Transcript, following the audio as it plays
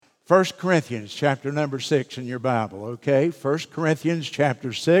1 Corinthians chapter number 6 in your Bible, okay? 1 Corinthians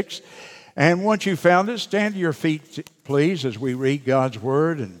chapter 6. And once you've found it, stand to your feet, please, as we read God's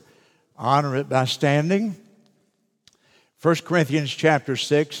Word and honor it by standing. 1 Corinthians chapter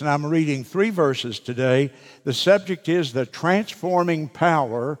 6, and I'm reading 3 verses today. The subject is the transforming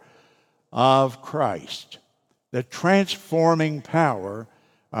power of Christ. The transforming power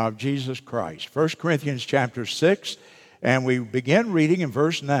of Jesus Christ. 1 Corinthians chapter 6, and we begin reading in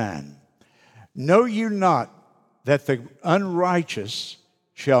verse 9. Know you not that the unrighteous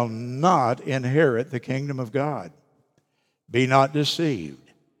shall not inherit the kingdom of God? Be not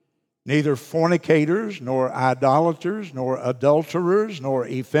deceived. Neither fornicators, nor idolaters, nor adulterers, nor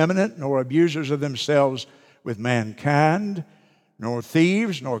effeminate, nor abusers of themselves with mankind, nor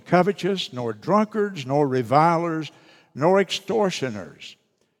thieves, nor covetous, nor drunkards, nor revilers, nor extortioners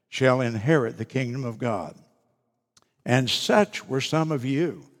shall inherit the kingdom of God. And such were some of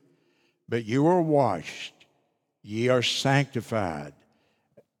you. But you are washed, ye are sanctified,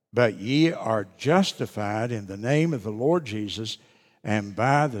 but ye are justified in the name of the Lord Jesus and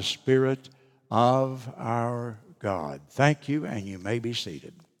by the Spirit of our God. Thank you, and you may be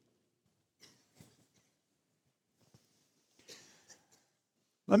seated.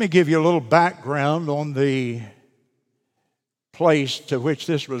 Let me give you a little background on the place to which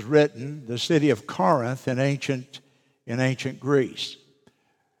this was written, the city of Corinth in ancient Greece.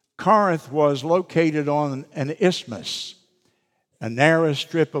 Corinth was located on an isthmus, a narrow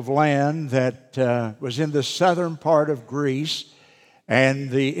strip of land that was in the southern part of Greece. And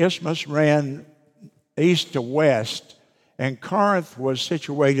the isthmus ran east to west, and Corinth was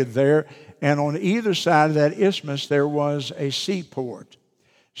situated there. And on either side of that isthmus, there was a seaport.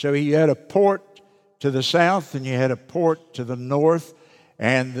 So you had a port to the south, and you had a port to the north,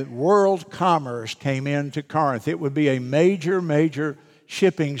 and the world commerce came into Corinth. It would be a major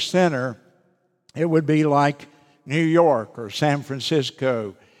shipping center. It would be like New York or San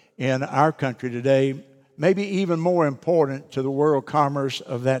Francisco in our country today, maybe even more important to the world commerce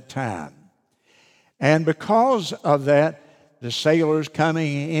of that time. And because of that, the sailors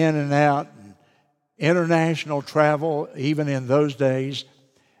coming in and out, and international travel, even in those days,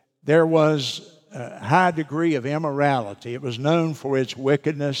 there was a high degree of immorality. It was known for its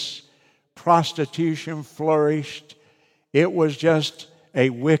wickedness. Prostitution flourished. It was just a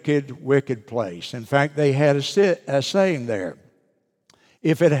wicked place. In fact, they had a saying there.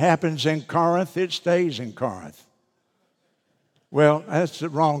 If it happens in Corinth, it stays in Corinth. Well, that's the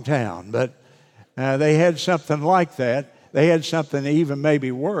wrong town, but they had something like that. They had something even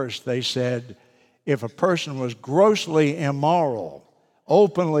maybe worse. They said if a person was grossly immoral,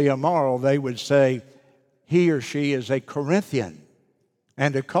 openly immoral, they would say he or she is a Corinthian.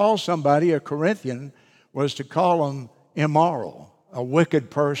 And to call somebody a Corinthian was to call them immoral, a wicked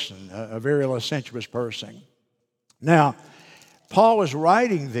person, a very licentious person. Now, Paul is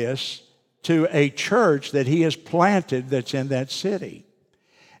writing this to a church that he has planted that's in that city.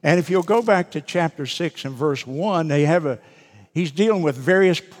 And if you'll go back to chapter 6 and verse 1, he's dealing with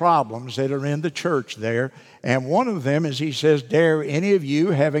various problems that are in the church there. And one of them is he says, dare any of you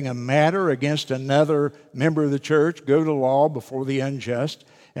having a matter against another member of the church go to law before the unjust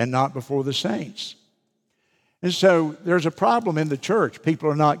and not before the saints? And so there's a problem in the church. People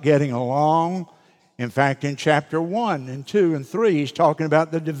are not getting along. In fact, in chapter 1 and 2 and 3, he's talking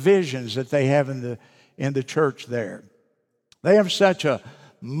about the divisions that they have in the church there. They have such a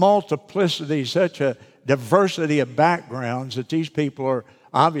multiplicity, such a diversity of backgrounds that these people are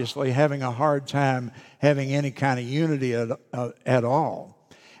obviously having a hard time having any kind of unity at all.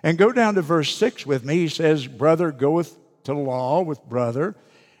 And go down to verse 6 with me. He says, brother goeth to law with brother,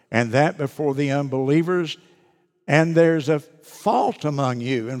 and that before the unbelievers, and there's a fault among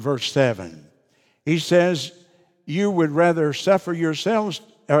you in verse 7. He says, you would rather suffer yourselves,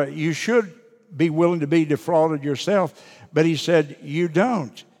 you should be willing to be defrauded yourself. But he said, you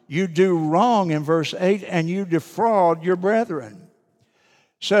don't. You do wrong in verse 8, and you defraud your brethren.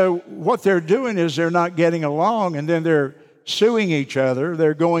 So what they're doing is they're not getting along, and then they're suing each other.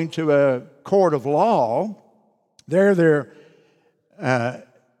 They're going to a court of law. They're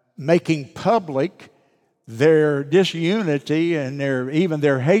making public their disunity and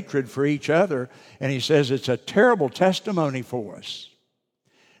their hatred for each other. And he says it's a terrible testimony for us.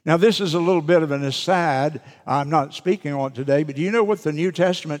 Now, this is a little bit of an aside. I'm not speaking on it today, but do you know what the New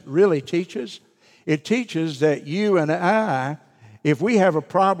Testament really teaches? It teaches that you and I, if we have a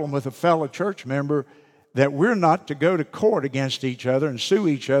problem with a fellow church member, that we're not to go to court against each other and sue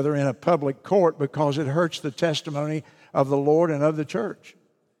each other in a public court because it hurts the testimony of the Lord and of the church.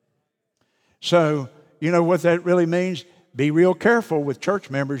 So, you know what that really means? be real careful with church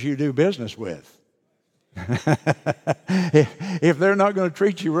members you do business with. If they're not going to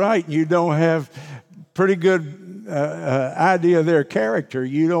treat you right and you don't have pretty good idea of their character,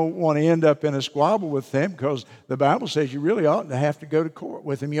 you don't want to end up in a squabble with them, because the Bible says you really ought to have to go to court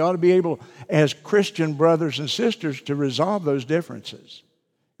with them. You ought to be able, as Christian brothers and sisters, to resolve those differences.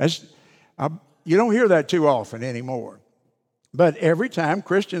 You don't hear that too often anymore. But every time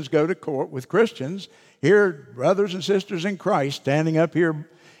Christians go to court with Christians, here brothers and sisters in Christ standing up here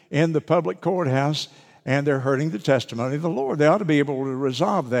in the public courthouse, and they're hurting the testimony of the Lord, they ought to be able to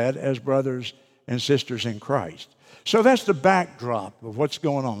resolve that as brothers and sisters in Christ. So that's the backdrop of what's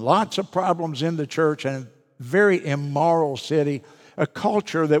going on. Lots of problems in the church, and a very immoral city, a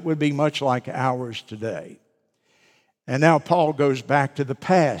culture that would be much like ours today. And now Paul goes back to the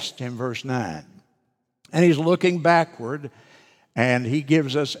past in verse 9. And he's looking backward, and he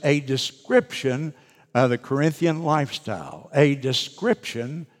gives us a description of the Corinthian lifestyle. A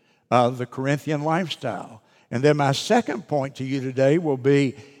description of the Corinthian lifestyle. And then my second point to you today will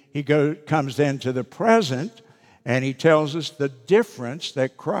be, comes then to the present, and he tells us the difference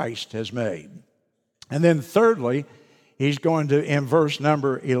that Christ has made. And then thirdly, he's going to, in verse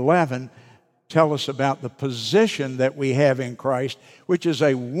number 11, tell us about the position that we have in Christ, which is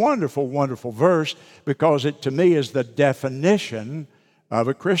a wonderful, wonderful verse, because it, to me, is the definition of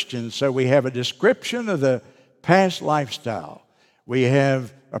a Christian. So we have a description of the past lifestyle. We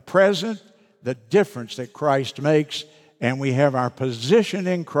have a present, the difference that Christ makes, and we have our position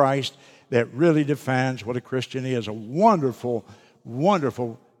in Christ that really defines what a Christian is. A wonderful,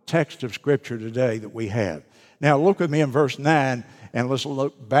 wonderful text of Scripture today that we have. Now look with me in verse 9, and let's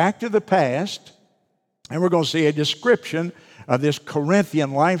look back to the past, and we're going to see a description of this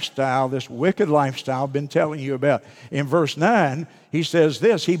Corinthian lifestyle, this wicked lifestyle I've been telling you about. In verse 9, he says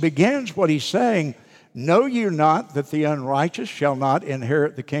this. He begins what he's saying, "Know you not that the unrighteous shall not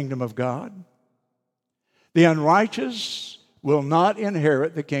inherit the kingdom of God?" The unrighteous will not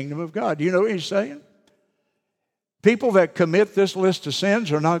inherit the kingdom of God. Do you know what he's saying? People that commit this list of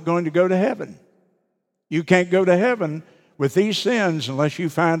sins are not going to go to heaven. You can't go to heaven with these sins unless you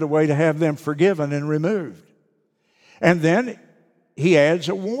find a way to have them forgiven and removed. And then he adds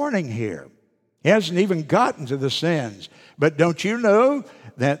a warning here. He hasn't even gotten to the sins. But don't you know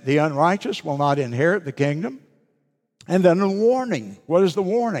that the unrighteous will not inherit the kingdom? And then a warning. What is the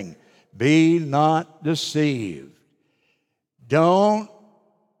warning? Be not deceived. Don't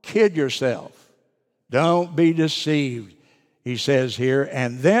kid yourself. Don't be deceived, he says here.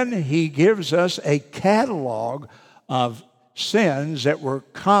 And then he gives us a catalog of sins that were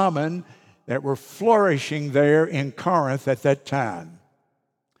common, that were flourishing there in Corinth at that time.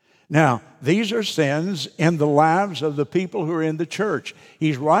 Now, these are sins in the lives of the people who are in the church.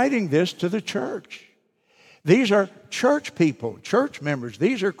 He's writing this to the church. These are church people, church members.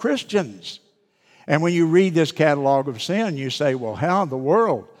 These are Christians. And when you read this catalog of sin, you say, well, how in the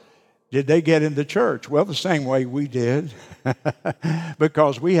world did they get in the church? Well, the same way we did,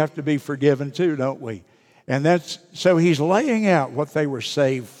 because we have to be forgiven too, don't we? And so he's laying out what they were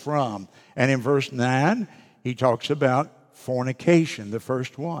saved from. And in verse 9, he talks about fornication, the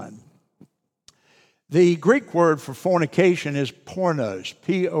first one. The Greek word for fornication is pornos,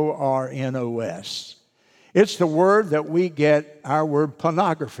 P-O-R-N-O-S. It's the word that we get our word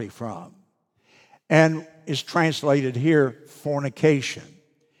pornography from, and is translated here fornication.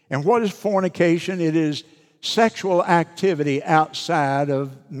 And what is fornication? It is sexual activity outside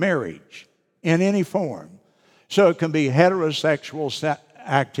of marriage in any form. So it can be heterosexual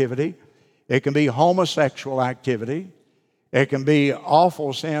activity. It can be homosexual activity. It can be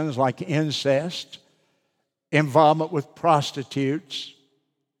awful sins like incest, involvement with prostitutes.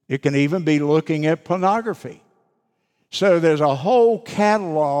 It can even be looking at pornography. So there's a whole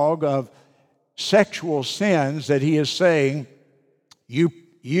catalog of sexual sins that he is saying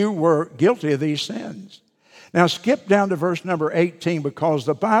you were guilty of these sins. Now skip down to verse number 18, because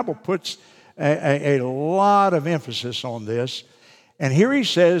the Bible puts a lot of emphasis on this. And here he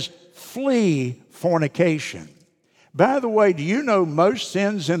says, flee fornication. By the way, do you know most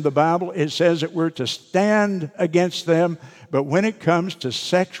sins in the Bible, it says that we're to stand against them, but when it comes to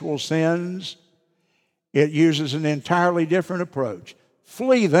sexual sins, it uses an entirely different approach.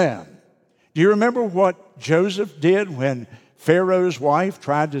 Flee them. Do you remember what Joseph did when Pharaoh's wife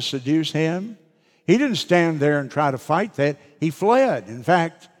tried to seduce him? He didn't stand there and try to fight that. He fled. In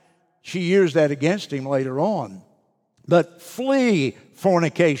fact, she used that against him later on. But flee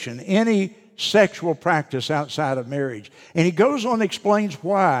fornication, any sexual practice outside of marriage. And he goes on and explains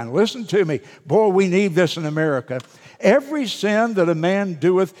why. And listen to me. Boy, we need this in America. Every sin that a man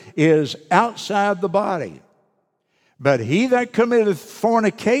doeth is outside the body, But he that committeth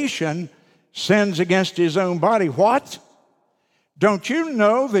fornication sins against his own body. What? Don't you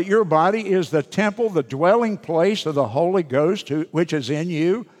know that your body is the temple, the dwelling place of the Holy Ghost, which is in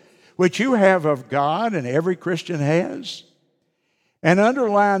you, which you have of God, and every Christian has? And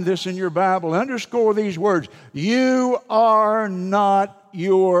underline this in your Bible. Underscore these words. You are not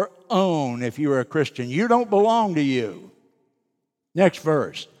your own if you are a Christian. You don't belong to you. Next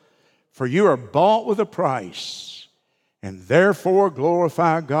verse. For you are bought with a price, and therefore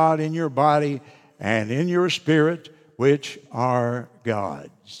glorify God in your body and in your spirit, which are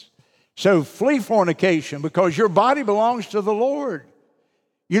God's. So flee fornication, because your body belongs to the Lord.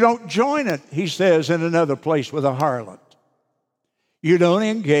 You don't join it, he says in another place, with a harlot. You don't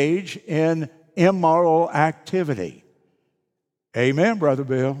engage in immoral activity. Amen, Brother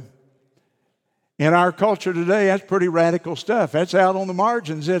Bill. In our culture today, that's pretty radical stuff. That's out on the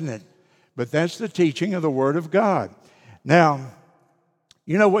margins, isn't it? But that's the teaching of the Word of God. Now,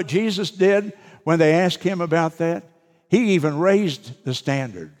 you know what Jesus did when they asked him about that? He even raised the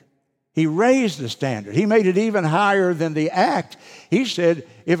standard. He raised the standard. He made it even higher than the act. He said,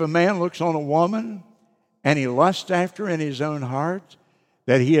 if a man looks on a woman and he lusts after her in his own heart,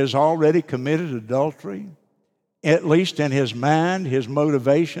 that he has already committed adultery, at least in his mind, his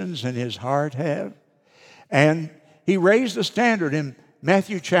motivations, and his heart have. And he raised the standard in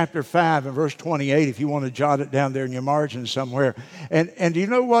Matthew chapter 5 and verse 28, if you want to jot it down there in your margin somewhere. And do you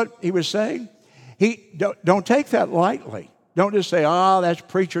know what he was saying? Don't take that lightly. Don't just say, that's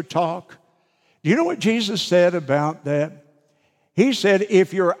preacher talk. Do you know what Jesus said about that? He said,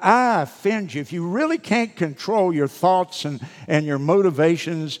 if your eye offends you, if you really can't control your thoughts and your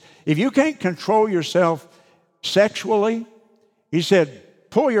motivations, if you can't control yourself sexually, he said,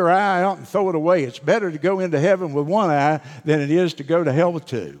 pull your eye out and throw it away. It's better to go into heaven with one eye than it is to go to hell with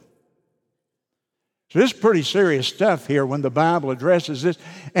two. So this is pretty serious stuff here when the Bible addresses this.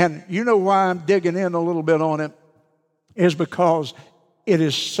 And you know why I'm digging in a little bit on it? Is because it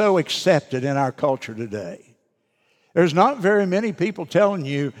is so accepted in our culture today. There's not very many people telling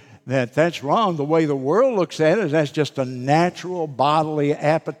you that that's wrong. The way the world looks at it is that's just a natural bodily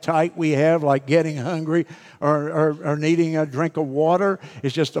appetite we have, like getting hungry or needing a drink of water.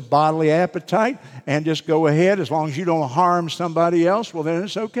 It's just a bodily appetite, and just go ahead. As long as you don't harm somebody else, well, then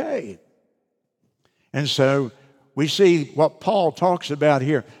it's okay. And so we see what Paul talks about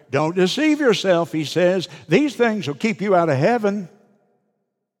here. Don't deceive yourself, he says. These things will keep you out of heaven.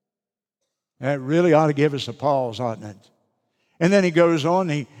 That really ought to give us a pause, oughtn't it? And then he goes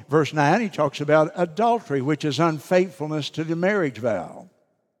on, verse 9, he talks about adultery, which is unfaithfulness to the marriage vow.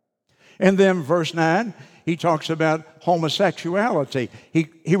 And then verse 9, he talks about homosexuality.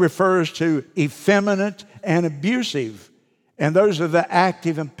 He refers to effeminate and abusive. And those are the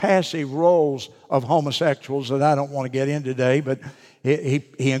active and passive roles of homosexuals that I don't want to get in today, but he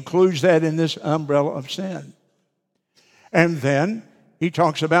includes that in this umbrella of sin. And then he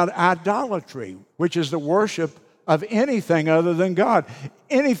talks about idolatry, which is the worship of anything other than God.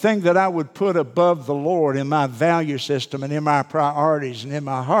 Anything that I would put above the Lord in my value system and in my priorities and in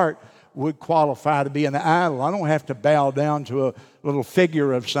my heart would qualify to be an idol. I don't have to bow down to a little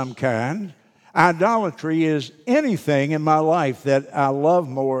figure of some kind. Idolatry is anything in my life that I love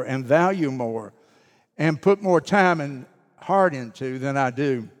more and value more and put more time and heart into than I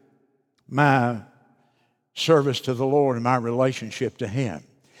do my service to the Lord and my relationship to Him.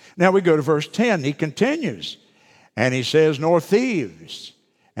 Now we go to verse 10. He continues and he says, nor thieves.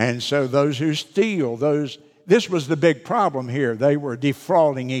 And so those who steal, this was the big problem here. They were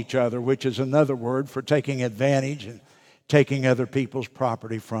defrauding each other, which is another word for taking advantage and taking other people's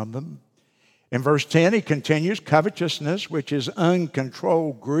property from them. In verse 10, he continues, covetousness, which is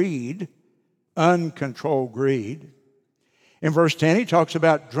uncontrolled greed. Uncontrolled greed. In verse 10, he talks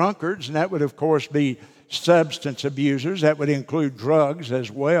about drunkards, and that would, of course, be substance abusers. That would include drugs as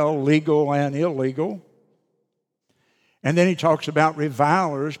well, legal and illegal. And then he talks about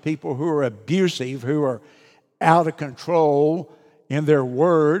revilers, people who are abusive, who are out of control in their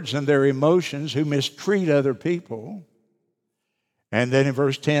words and their emotions, who mistreat other people. And then in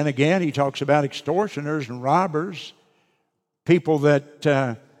verse 10 again, he talks about extortioners and robbers, people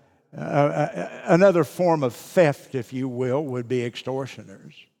that, another form of theft, if you will, would be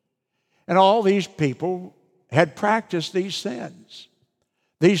extortioners. And all these people had practiced these sins.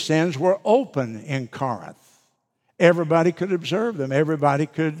 These sins were open in Corinth. Everybody could observe them. Everybody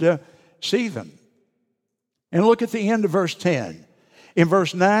could see them. And look at the end of verse 10. In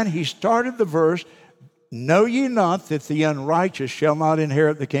verse 9, he started the verse, know ye not that the unrighteous shall not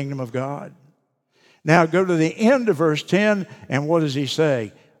inherit the kingdom of God? Now go to the end of verse 10, and what does he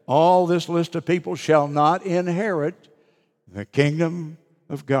say? All this list of people shall not inherit The kingdom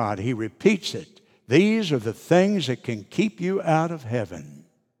of God. He repeats it. These are the things that can keep you out of heaven.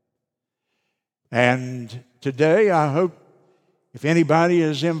 And today, I hope if anybody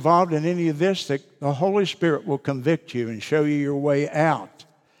is involved in any of this, that the Holy Spirit will convict you and show you your way out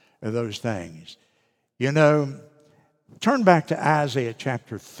of those things. You know, turn back to Isaiah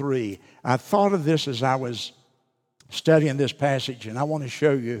chapter 3. I thought of this as I was studying this passage, and I want to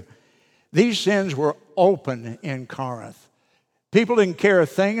show you. These sins were open in Corinth. People didn't care a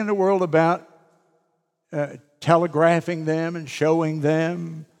thing in the world about telegraphing them and showing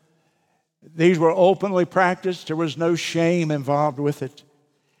them. These were openly practiced. There was no shame involved with it.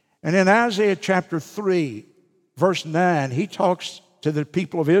 And in Isaiah chapter 3, verse 9, he talks to the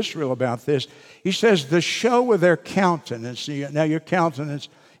people of Israel about this. He says, the show of their countenance. Now your countenance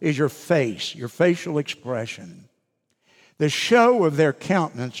is your face, your facial expression. The show of their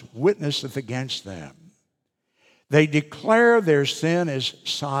countenance witnesseth against them. They declare their sin as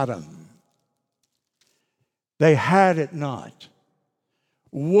Sodom. They hide it not.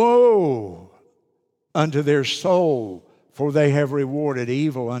 Woe unto their soul, for they have rewarded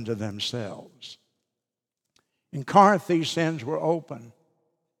evil unto themselves. In Corinth, these sins were open.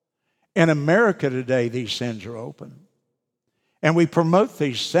 In America today, these sins are open. And we promote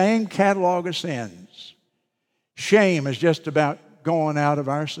these same catalog of sins. Shame is just about going out of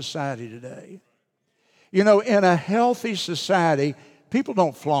our society today. You know, in a healthy society, people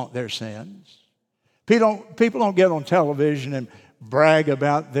don't flaunt their sins. People don't get on television and brag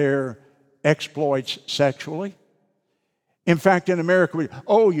about their exploits sexually. In fact, in America,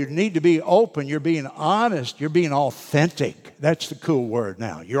 you need to be open. You're being honest. You're being authentic. That's the cool word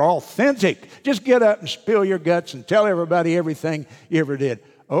now. You're authentic. Just get up and spill your guts and tell everybody everything you ever did.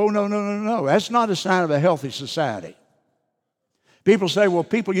 Oh, no. That's not a sign of a healthy society. People say, well,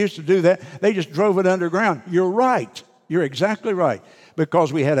 people used to do that. They just drove it underground. You're right. You're exactly right.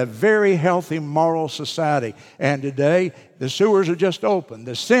 Because we had a very healthy moral society. And today, the sewers are just open.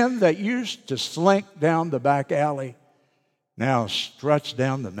 The sin that used to slink down the back alley now struts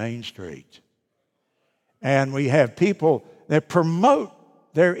down the main street. And we have people that promote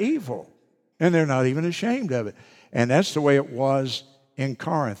their evil. And they're not even ashamed of it. And that's the way it was in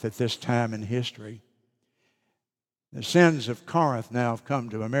Corinth at this time in history. The sins of Corinth now have come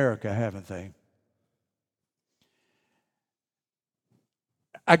to America, haven't they?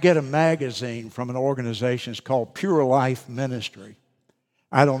 I get a magazine from an organization. It's called Pure Life Ministry.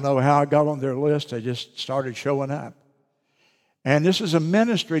 I don't know how I got on their list. I just started showing up. And this is a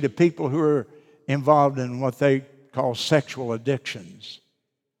ministry to people who are involved in what they call sexual addictions.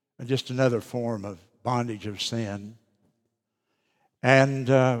 Just another form of bondage of sin. And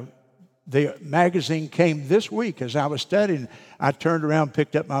the magazine came this week as I was studying. I turned around,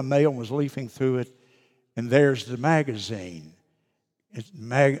 picked up my mail, and was leafing through it. And there's the magazine.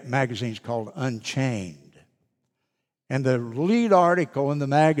 Magazine's called Unchained. And the lead article in the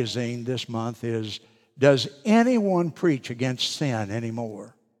magazine this month is, does anyone preach against sin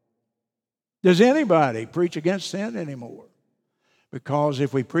anymore? Does anybody preach against sin anymore? Because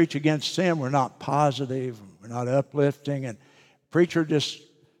if we preach against sin, we're not positive, we're not uplifting, and preacher just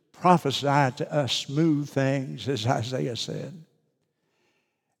prophesied to us smooth things, as Isaiah said.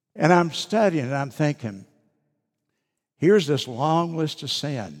 And I'm studying and I'm thinking, here's this long list of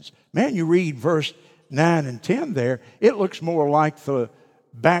sins. Man, you read verse 9 and 10 there, it looks more like the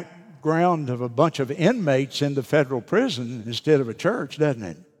background of a bunch of inmates in the federal prison instead of a church, doesn't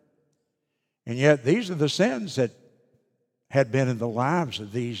it? And yet these are the sins that had been in the lives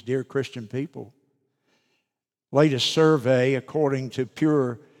of these dear Christian people. Latest survey, according to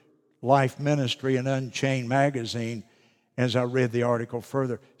Pure Life Ministry and Unchained magazine, as I read the article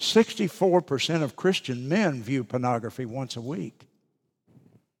further, 64% of Christian men view pornography once a week.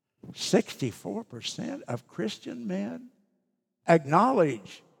 64% of Christian men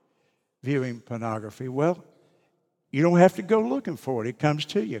acknowledge viewing pornography. Well, you don't have to go looking for it. It comes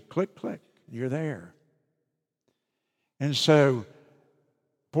to you. Click, click. You're there. And so,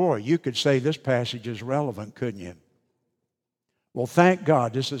 boy, you could say this passage is relevant, couldn't you? Well, thank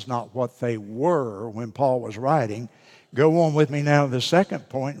God this is not what they were when Paul was writing. Go on with me now to the second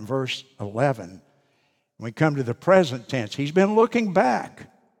point in verse 11. We come to the present tense. He's been looking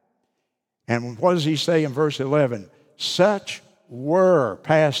back. And what does he say in verse 11? Such were,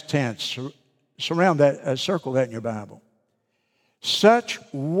 past tense. Surround that, circle that in your Bible. Such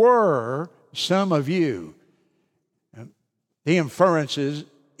were some of you. The inference is,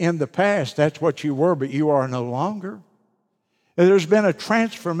 in the past, that's what you were, but you are no longer. There's been a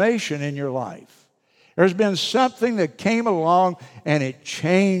transformation in your life. There's been something that came along and it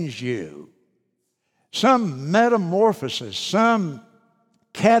changed you. Some metamorphosis, some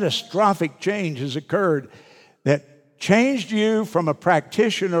catastrophic change has occurred that changed you from a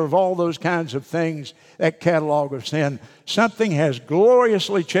practitioner of all those kinds of things, that catalog of sin. Something has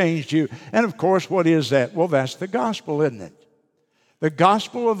gloriously changed you. And of course, what is that? Well, that's the gospel, isn't it? The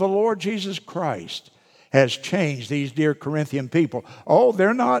gospel of the Lord Jesus Christ has changed these dear Corinthian people. Oh,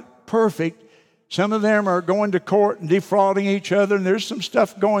 they're not perfect. Some of them are going to court and defrauding each other, and there's some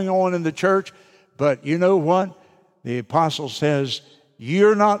stuff going on in the church. But you know what? The apostle says,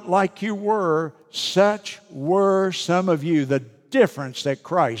 you're not like you were. Such were some of you. The difference that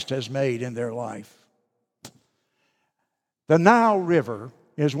Christ has made in their life. The Nile River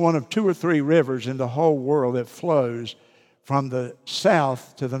is one of 2 or 3 rivers in the whole world that flows from the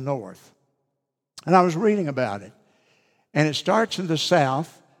south to the north. And I was reading about it. And it starts in the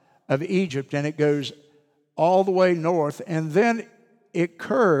south of Egypt and it goes all the way north. And then it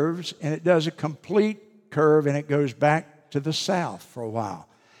curves and it does a complete curve and it goes back to the south for a while.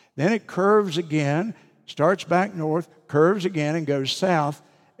 Then it curves again, starts back north, curves again and goes south,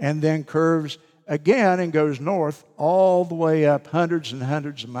 and then curves again and goes north all the way up hundreds and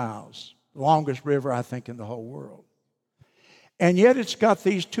hundreds of miles. The longest river, I think, in the whole world. And yet it's got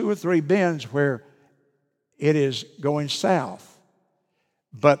these 2 or 3 bends where it is going south.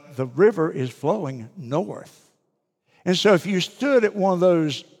 But the river is flowing north. And so if you stood at one of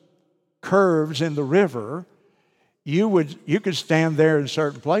those curves in the river, you could stand there in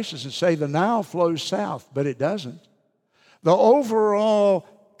certain places and say the Nile flows south, but it doesn't. The overall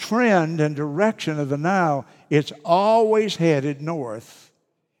trend and direction of the Nile, it's always headed north,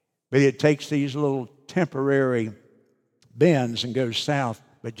 but it takes these little temporary bends and goes south,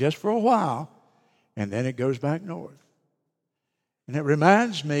 but just for a while, and then it goes back north. And it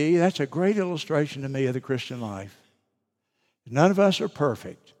reminds me, that's a great illustration to me of the Christian life. None of us are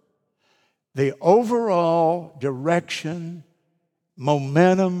perfect. The overall direction,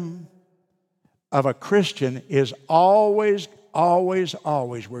 momentum of a Christian is always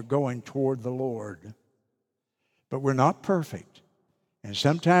we're going toward the Lord. But we're not perfect. And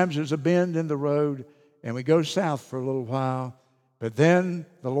sometimes there's a bend in the road and we go south for a little while, but then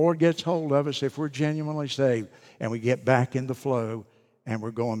the Lord gets hold of us if we're genuinely saved and we get back in the flow and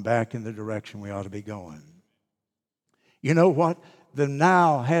we're going back in the direction we ought to be going. You know what? The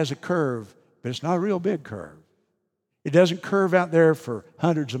Nile has a curve, but it's not a real big curve. It doesn't curve out there for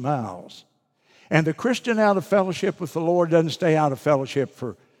hundreds of miles. And the Christian out of fellowship with the Lord doesn't stay out of fellowship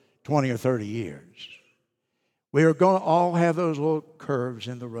for 20 or 30 years. We are going to all have those little curves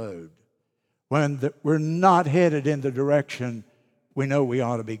in the road when we're not headed in the direction we know we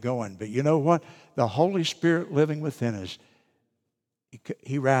ought to be going. But you know what? The Holy Spirit living within us,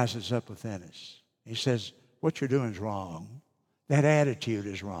 He rises up within us. He says, what you're doing is wrong. That attitude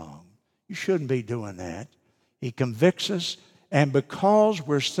is wrong. You shouldn't be doing that. He convicts us, and because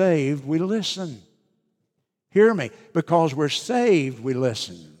we're saved, we listen. Hear me. Because we're saved, we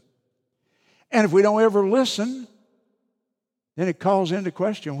listen. And if we don't ever listen, then it calls into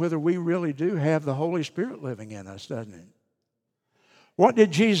question whether we really do have the Holy Spirit living in us, doesn't it? What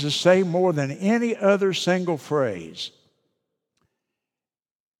did Jesus say more than any other single phrase?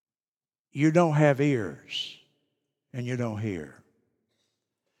 You don't have ears and you don't hear.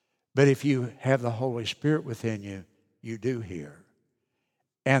 But if you have the Holy Spirit within you, you do hear.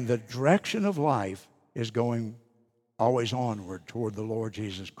 And the direction of life is going always onward toward the Lord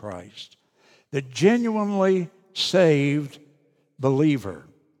Jesus Christ. The genuinely saved believer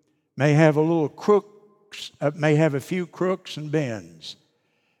may have may have a few crooks and bends,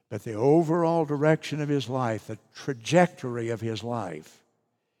 but the overall direction of his life, the trajectory of his life,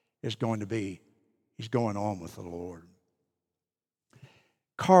 is going to be, he's going on with the Lord.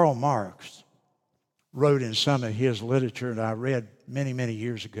 Karl Marx wrote in some of his literature that I read many, many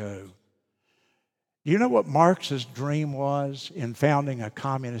years ago. Do you know what Marx's dream was in founding a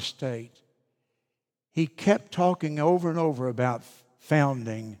communist state? He kept talking over and over about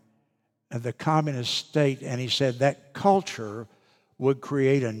founding the communist state, and he said that culture would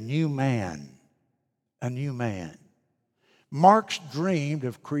create a new man. A new man. Marx dreamed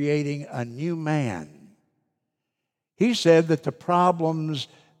of creating a new man. He said that the problems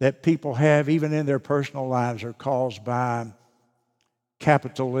that people have, even in their personal lives, are caused by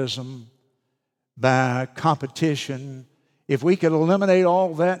capitalism, by competition. If we could eliminate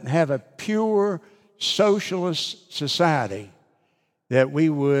all that and have a pure socialist society, that we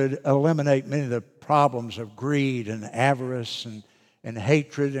would eliminate many of the problems of greed and avarice and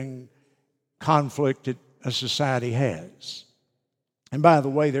hatred and conflict that a society has. And by the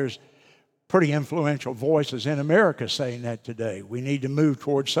way, there's pretty influential voices in America saying that today. We need to move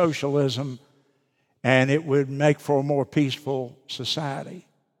towards socialism and it would make for a more peaceful society.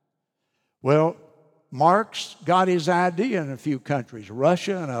 Well, Marx got his idea in a few countries,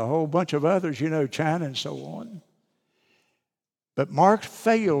 Russia and a whole bunch of others, China and so on. But Marx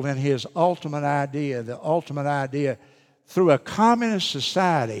failed in his ultimate idea, through a communist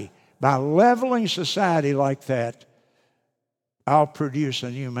society. By leveling society like that, I'll produce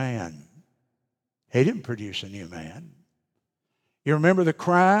a new man. He didn't produce a new man. You remember the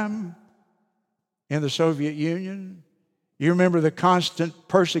crime in the Soviet Union? You remember the constant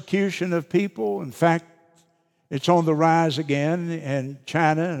persecution of people? In fact, it's on the rise again in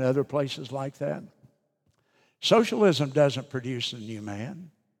China and other places like that. Socialism doesn't produce a new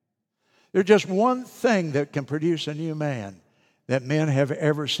man. There's just one thing that can produce a new man that men have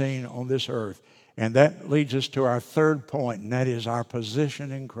ever seen on this earth. And that leads us to our third point, and that is our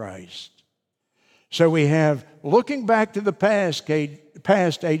position in Christ. So we have, looking back to the past,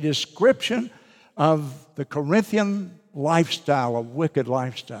 a description of the Corinthian lifestyle, a wicked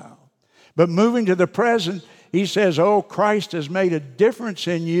lifestyle. But moving to the present, he says, oh, Christ has made a difference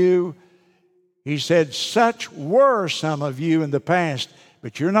in you. He said, such were some of you in the past,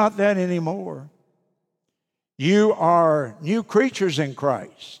 but you're not that anymore. You are new creatures in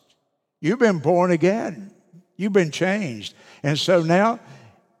Christ. You've been born again. You've been changed. And so now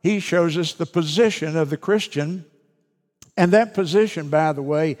he shows us the position of the Christian. And that position, by the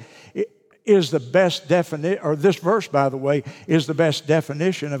way, is the best definition, or this verse, by the way, is the best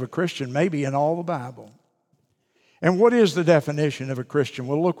definition of a Christian maybe in all the Bible. And what is the definition of a Christian?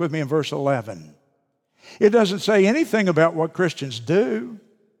 Well, look with me in verse 11. It doesn't say anything about what Christians do.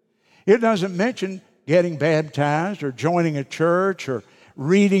 It doesn't mention getting baptized or joining a church or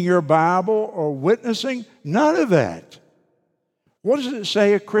reading your Bible or witnessing. None of that. What does it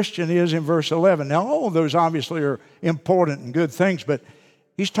say a Christian is in verse 11? Now, all of those obviously are important and good things, but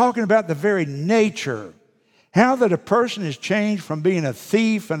he's talking about the very nature. How that a person is changed from being a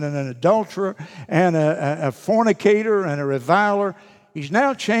thief and an adulterer and a fornicator and a reviler. He's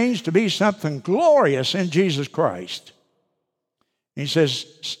now changed to be something glorious in Jesus Christ. He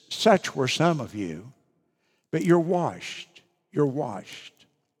says, such were some of you, but you're washed. You're washed.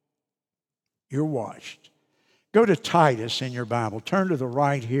 You're washed. Go to Titus in your Bible. Turn to the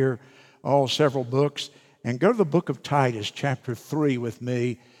right here, several books, and go to the book of Titus, chapter 3 with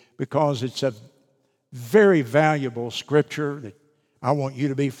me, because it's a very valuable scripture that I want you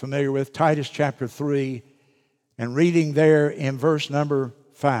to be familiar with. Titus chapter 3, and reading there in verse number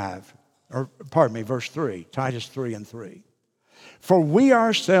 5, verse 3, Titus 3 and 3. For we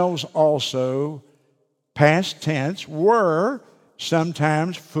ourselves also, past tense, were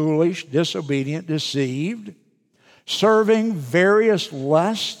sometimes foolish, disobedient, deceived, serving various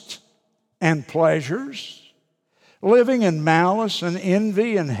lusts and pleasures, living in malice and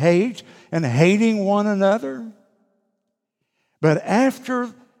envy and hate, and hating one another. But after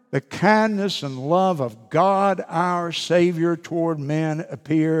the kindness and love of God our Savior toward men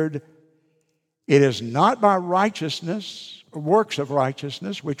appeared, it is not by righteousness or works of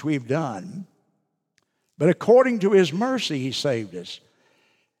righteousness which we've done, but according to His mercy He saved us.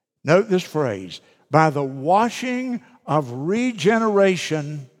 Note this phrase, by the washing of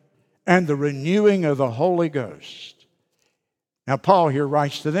regeneration and the renewing of the Holy Ghost. Now, Paul here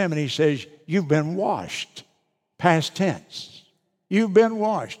writes to them and he says, you've been washed, past tense. You've been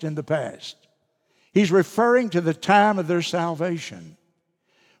washed in the past. He's referring to the time of their salvation.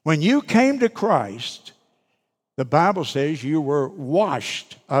 When you came to Christ, the Bible says you were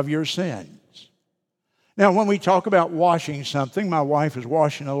washed of your sins. Now, when we talk about washing something, my wife is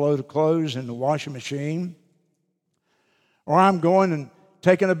washing a load of clothes in the washing machine, or I'm going and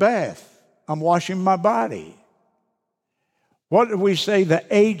taking a bath. I'm washing my body. What do we say the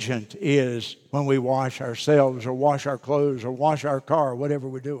agent is when we wash ourselves or wash our clothes or wash our car or whatever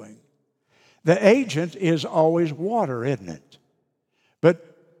we're doing? The agent is always water, isn't it?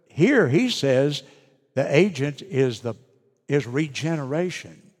 But here he says the agent is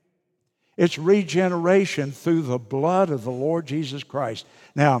regeneration. It's regeneration through the blood of the Lord Jesus Christ.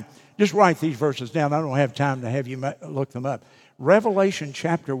 Now, just write these verses down. I don't have time to have you look them up. Revelation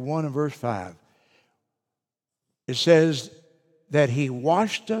chapter 1 and verse 5. It says that He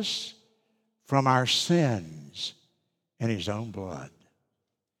washed us from our sins in His own blood.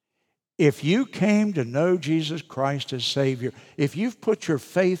 If you came to know Jesus Christ as Savior, if you've put your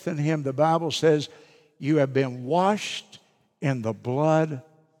faith in Him, the Bible says you have been washed in the blood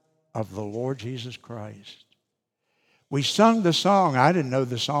of the Lord Jesus Christ. We sung the song. I didn't know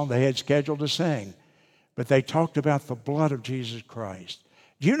the song they had scheduled to sing, but they talked about the blood of Jesus Christ.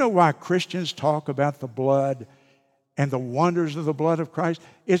 Do you know why Christians talk about the blood and the wonders of the blood of Christ?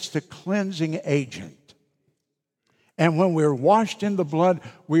 It's the cleansing agent. And when we're washed in the blood,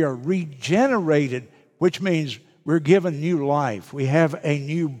 we are regenerated, which means we're given new life. We have a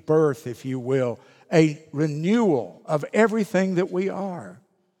new birth, if you will, a renewal of everything that we are.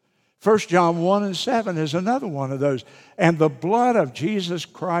 1 John 1:7 is another one of those. And the blood of Jesus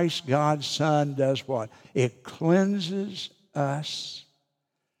Christ, God's Son, does what? It cleanses us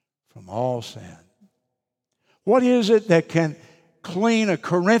from all sin. What is it that can clean a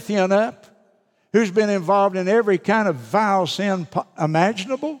Corinthian up who's been involved in every kind of vile sin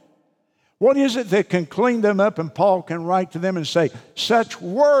imaginable? What is it that can clean them up and Paul can write to them and say, such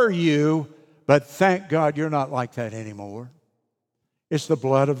were you, but thank God you're not like that anymore? It's the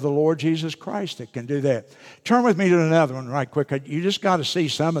blood of the Lord Jesus Christ that can do that. Turn with me to another one right quick. You just got to see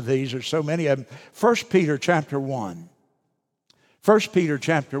some of these. There's so many of them. 1 Peter chapter 1. 1 Peter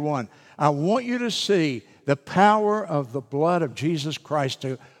chapter 1. I want you to see the power of the blood of Jesus Christ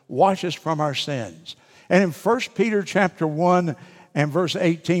to wash us from our sins. And in 1 Peter chapter 1 and verse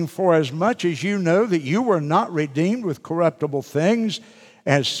 18, for as much as you know that you were not redeemed with corruptible things,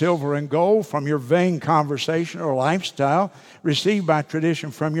 as silver and gold from your vain conversation or lifestyle received by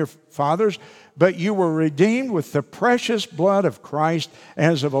tradition from your fathers, but you were redeemed with the precious blood of Christ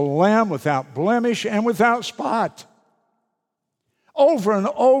as of a lamb without blemish and without spot. Over and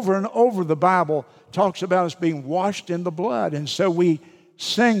over and over the Bible talks about us being washed in the blood, and so we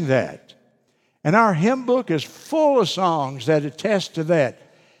sing that. And our hymn book is full of songs that attest to that.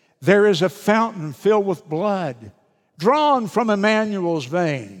 There is a fountain filled with blood, drawn from Emmanuel's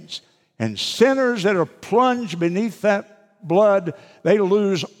veins, and sinners that are plunged beneath that blood, they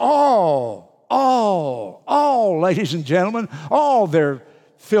lose all, ladies and gentlemen, all their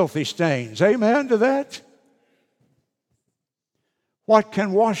filthy stains. Amen to that? What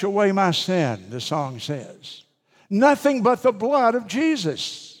can wash away my sin, the song says? Nothing but the blood of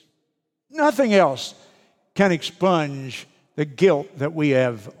Jesus. Nothing else can expunge the guilt that we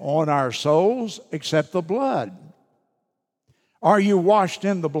have on our souls except the blood. Are you washed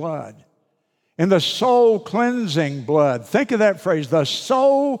in the blood? In the soul cleansing blood. Think of that phrase, the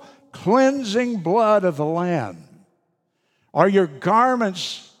soul cleansing blood of the Lamb. Are your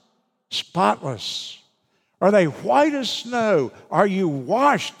garments spotless? Are they white as snow? Are you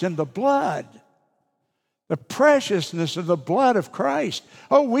washed in the blood? The preciousness of the blood of Christ.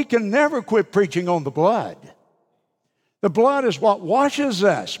 Oh, we can never quit preaching on the blood. The blood is what washes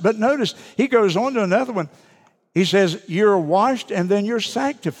us. But notice, he goes on to another one. He says, you're washed and then you're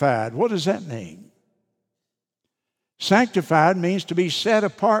sanctified. What does that mean? Sanctified means to be set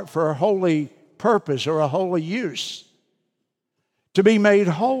apart for a holy purpose or a holy use. To be made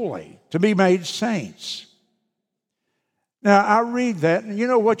holy, to be made saints. Now, I read that, and you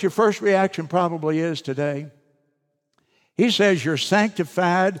know what your first reaction probably is today? He says you're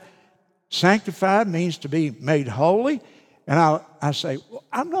sanctified. Sanctified means to be made holy. And I say, well,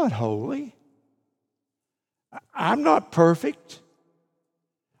 I'm not holy. I'm not perfect.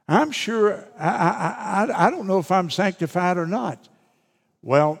 I'm sure, I don't know if I'm sanctified or not.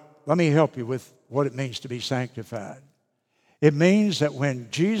 Well, let me help you with what it means to be sanctified. It means that when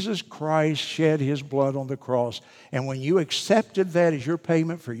Jesus Christ shed his blood on the cross, and when you accepted that as your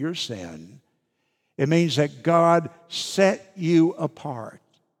payment for your sin, it means that God set you apart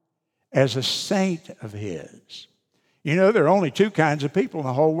as a saint of his. You know, there are only two kinds of people in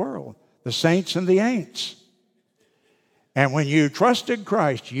the whole world, the saints and the ain'ts. And when you trusted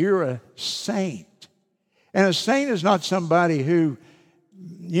Christ, you're a saint. And a saint is not somebody who,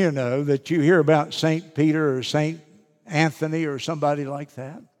 you know, that you hear about St. Peter or St. Anthony or somebody like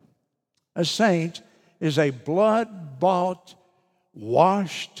that. A saint is a blood-bought,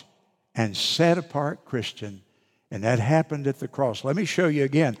 washed, and set-apart Christian. And that happened at the cross. Let me show you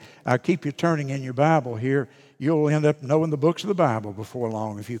again. I'll keep you turning in your Bible here. You'll end up knowing the books of the Bible before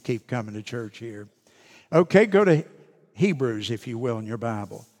long if you keep coming to church here. Okay, go to Hebrews, if you will, in your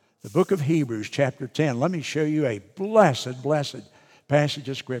Bible. The book of Hebrews, chapter 10. Let me show you a blessed passage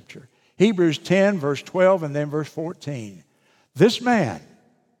of Scripture. Hebrews 10, verse 12, and then verse 14. This man,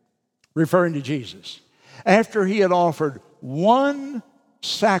 referring to Jesus, after he had offered one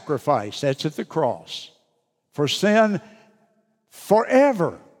sacrifice, that's at the cross, for sin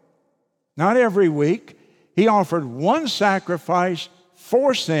forever, not every week, he offered one sacrifice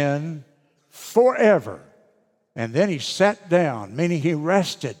for sin forever. And then he sat down, meaning he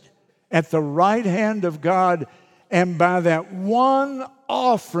rested at the right hand of God, and by that one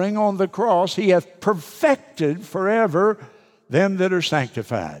offering on the cross, he hath perfected forever them that are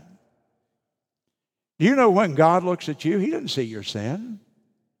sanctified. You know, when God looks at you, he doesn't see your sin.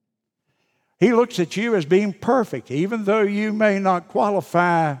 He looks at you as being perfect, even though you may not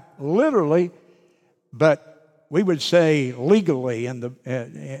qualify literally, but we would say legally and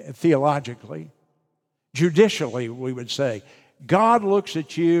theologically, judicially, we would say. God looks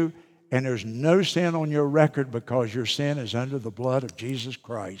at you and there's no sin on your record because your sin is under the blood of Jesus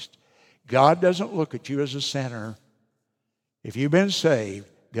Christ. God doesn't look at you as a sinner. If you've been saved,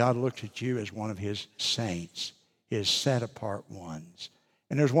 God looks at you as one of His saints, His set-apart ones.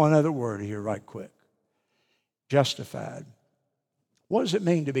 And there's one other word here right quick. Justified. What does it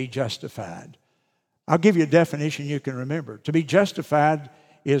mean to be justified? I'll give you a definition you can remember. To be justified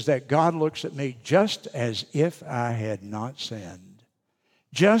is that God looks at me just as if I had not sinned.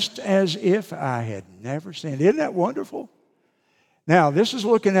 Just as if I had never sinned. Isn't that wonderful? Now, this is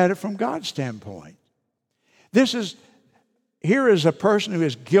looking at it from God's standpoint. Here is a person who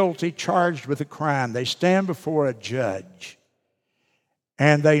is guilty, charged with a crime. They stand before a judge.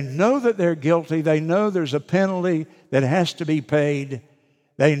 And they know that they're guilty. They know there's a penalty that has to be paid.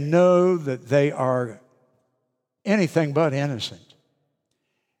 They know that they are anything but innocent.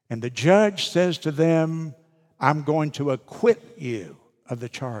 And the judge says to them, I'm going to acquit you of the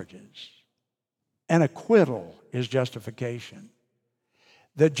charges. An acquittal is justification.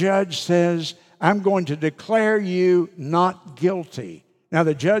 The judge says, I'm going to declare you not guilty. Now,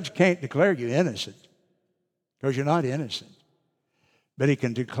 the judge can't declare you innocent because you're not innocent. But he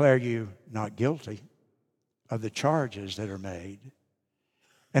can declare you not guilty of the charges that are made.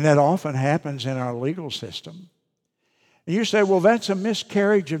 And that often happens in our legal system. And you say, well, that's a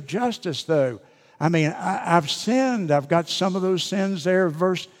miscarriage of justice, though. I mean, I've sinned. I've got some of those sins there,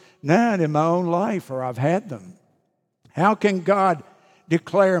 verse 9, in my own life, or I've had them. How can God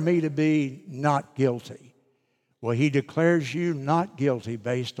declare me to be not guilty? Well, He declares you not guilty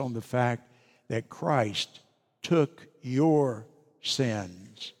based on the fact that Christ took your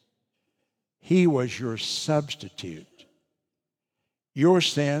sins. He was your substitute. Your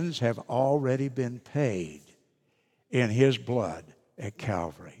sins have already been paid in His blood at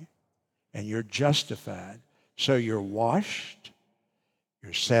Calvary. And you're justified. So you're washed,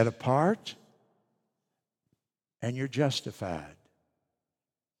 you're set apart, and you're justified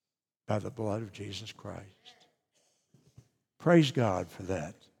by the blood of Jesus Christ. Praise God for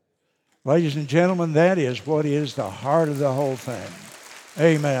that. Ladies and gentlemen, that is what is the heart of the whole thing.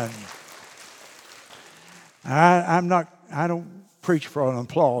 Amen. I don't preach for an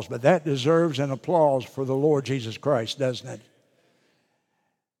applause, but that deserves an applause for the Lord Jesus Christ, doesn't it?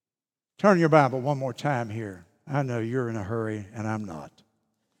 Turn your Bible one more time here. I know you're in a hurry, and I'm not.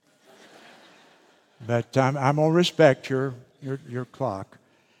 But I'm going to respect your clock.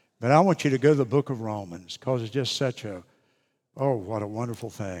 But I want you to go to the book of Romans, because it's just such what a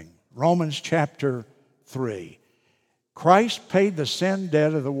wonderful thing. Romans chapter 3. Christ paid the sin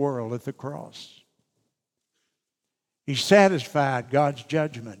debt of the world at the cross. He satisfied God's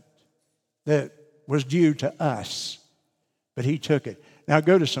judgment that was due to us, but He took it. Now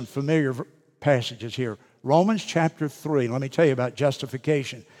go to some familiar passages here. Romans chapter 3. Let me tell you about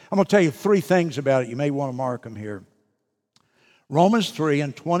justification. I'm going to tell you 3 things about it. You may want to mark them here. Romans 3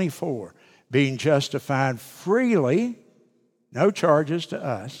 and 24. Being justified freely, no charges to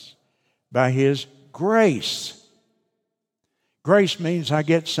us, by His grace. Grace means I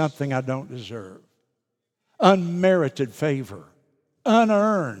get something I don't deserve. Unmerited favor.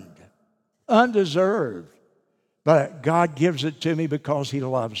 Unearned. Undeserved. But God gives it to me because He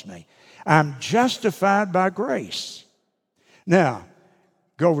loves me. I'm justified by grace. Now,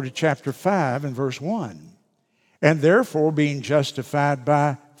 go over to chapter 5 and verse 1. And therefore being justified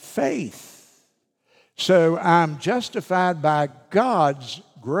by faith. So I'm justified by God's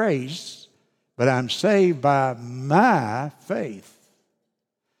grace, but I'm saved by my faith.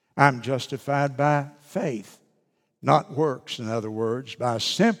 I'm justified by faith, not works, in other words, by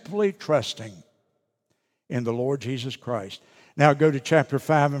simply trusting in the Lord Jesus Christ. Now go to chapter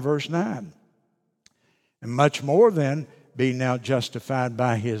 5 and verse 9. And much more then, being now justified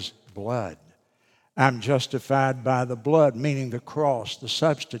by His blood. I'm justified by the blood, meaning the cross, the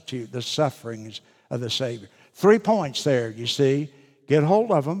substitute, the sufferings of the Savior. 3 points there, you see. Get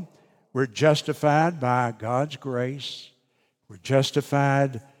hold of them. We're justified by God's grace. We're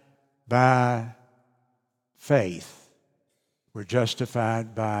justified by faith. We're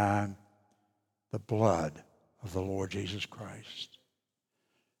justified by the blood of the Lord Jesus Christ.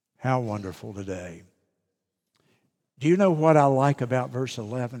 How wonderful today. Do you know what I like about verse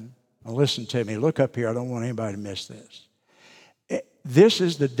 11? Now listen to me. Look up here. I don't want anybody to miss this. This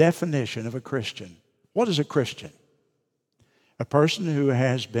is the definition of a Christian. What is a Christian? A person who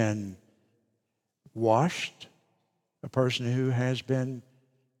has been washed, a person who has been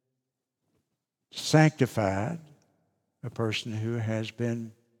Sanctified, a person who has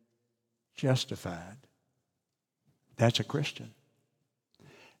been justified. That's a Christian.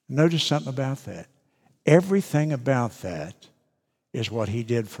 Notice something about that. Everything about that is what he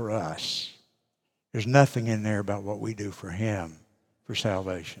did for us. There's nothing in there about what we do for him for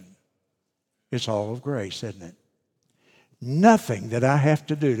salvation. It's all of grace, isn't it? Nothing that I have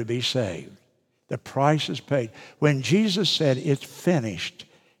to do to be saved. The price is paid. When Jesus said it's finished,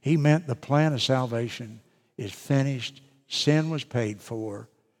 he meant the plan of salvation is finished. Sin was paid for.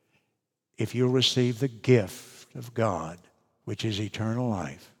 If you'll receive the gift of God, which is eternal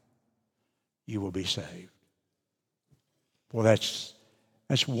life, you will be saved. Well, that's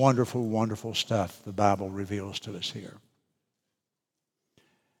wonderful, wonderful stuff the Bible reveals to us here.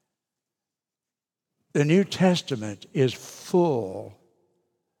 The New Testament is full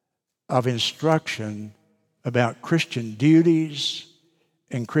of instruction about Christian duties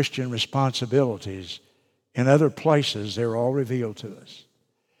and Christian responsibilities. In other places, they're all revealed to us.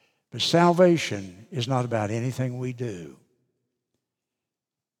 But salvation is not about anything we do.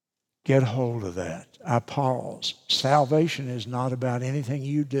 Get hold of that. I pause. Salvation is not about anything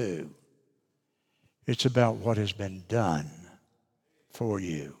you do. It's about what has been done for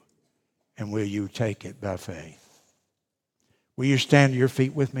you. And will you take it by faith? Will you stand to your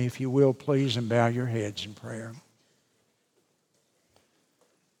feet with me, if you will, please, and bow your heads in prayer?